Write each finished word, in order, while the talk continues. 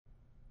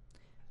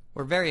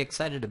We're very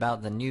excited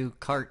about the new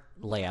cart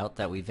layout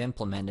that we've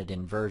implemented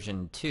in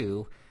version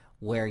 2,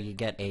 where you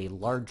get a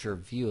larger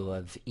view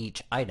of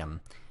each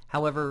item.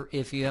 However,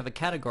 if you have a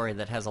category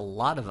that has a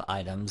lot of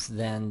items,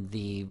 then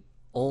the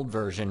old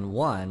version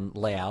 1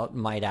 layout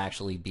might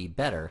actually be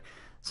better.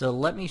 So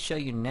let me show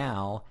you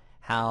now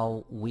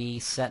how we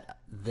set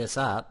this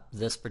up,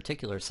 this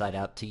particular site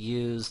up, to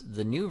use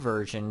the new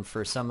version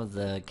for some of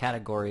the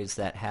categories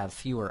that have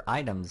fewer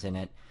items in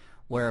it,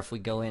 where if we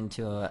go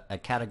into a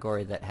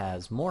category that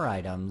has more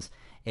items,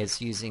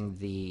 it's using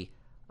the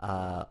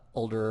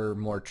older,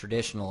 more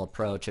traditional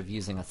approach of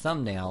using a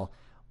thumbnail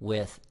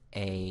with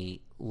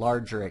a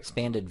larger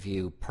expanded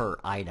view per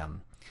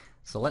item.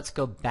 So let's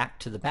go back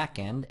to the back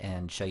end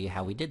and show you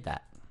how we did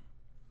that.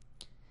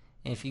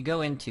 If you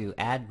go into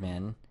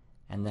admin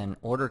and then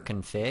order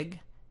config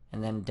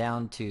and then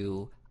down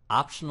to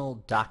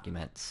optional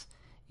documents,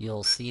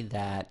 you'll see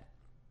that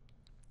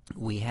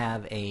we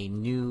have a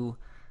new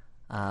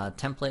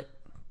template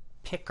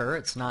picker.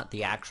 It's not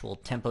the actual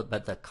template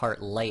but the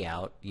cart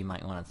layout, you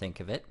might want to think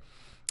of it.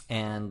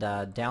 And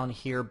down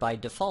here by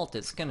default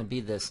it's going to be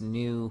this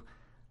new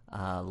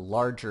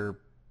larger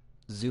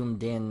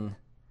zoomed in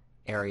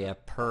area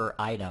per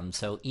item,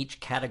 so each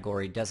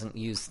category doesn't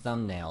use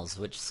thumbnails,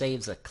 which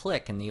saves a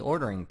click in the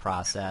ordering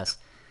process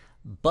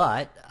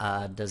but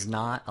does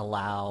not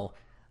allow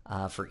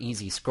for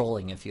easy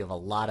scrolling if you have a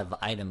lot of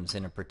items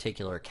in a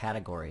particular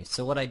category.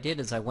 So what I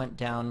did is I went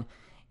down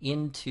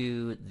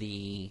into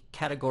the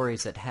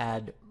categories that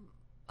had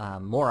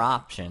more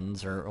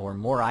options or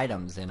more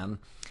items in them,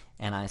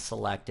 and I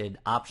selected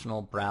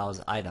optional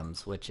browse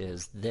items, which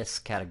is this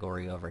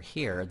category over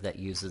here that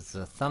uses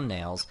the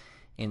thumbnails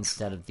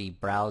instead of the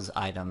browse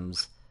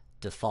items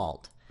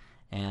default.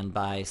 And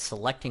by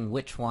selecting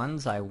which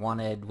ones I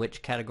wanted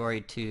which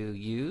category to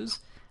use,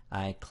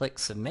 I click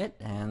submit,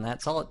 and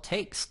that's all it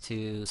takes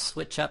to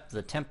switch up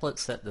the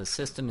templates that the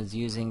system is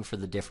using for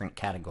the different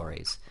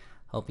categories.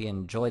 Hope you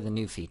enjoy the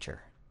new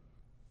feature.